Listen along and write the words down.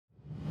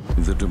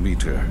The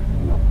Demeter,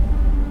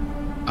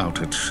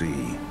 out at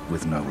sea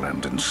with no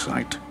land in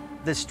sight.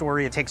 This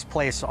story takes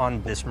place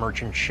on this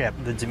merchant ship,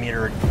 the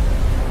Demeter.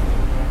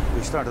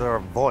 We started our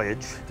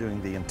voyage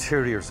doing the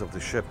interiors of the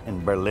ship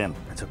in Berlin.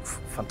 It's a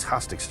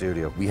fantastic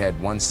studio. We had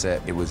one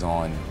set, it was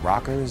on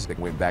rockers that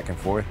went back and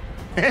forth.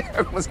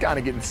 Everyone's kind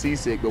of getting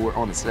seasick, but we're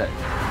on the set.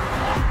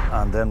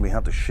 And then we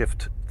had to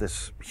shift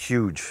this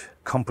huge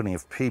company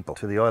of people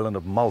to the island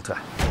of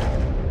Malta.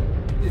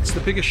 It's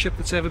the biggest ship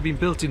that's ever been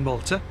built in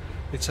Malta.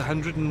 It's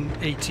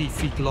 180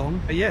 feet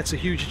long. Yeah, it's a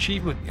huge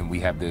achievement. And we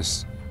have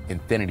this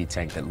infinity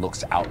tank that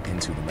looks out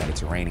into the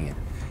Mediterranean.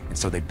 And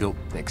so they built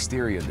the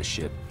exterior of the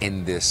ship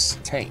in this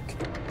tank.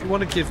 We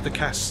want to give the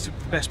cast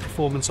the best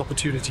performance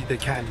opportunity they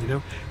can, you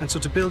know? And so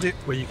to build it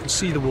where you can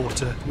see the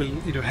water will,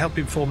 you know, help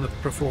inform the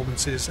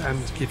performances and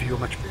give you a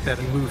much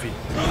better movie.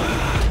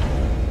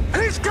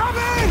 He's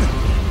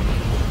coming!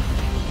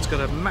 It's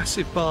got a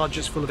massive barge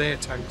just full of air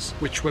tanks,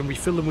 which when we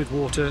fill them with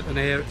water and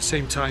air at the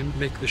same time,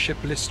 make the ship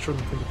list from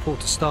the port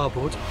to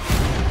starboard.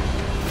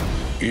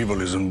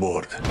 Evil is on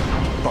board.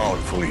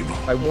 Powerful evil.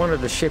 I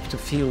wanted the ship to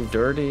feel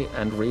dirty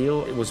and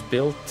real. It was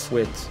built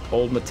with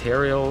old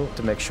material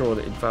to make sure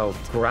that it felt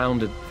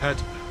grounded.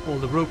 Had all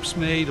the ropes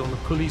made, all the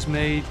pulleys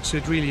made, so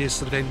it really is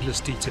sort of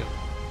endless detail.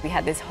 We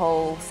had this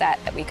whole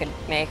set that we could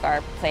make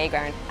our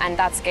playground, and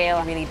that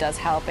scale really does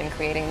help in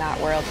creating that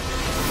world.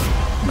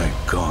 May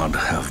God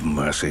have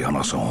mercy on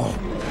us all.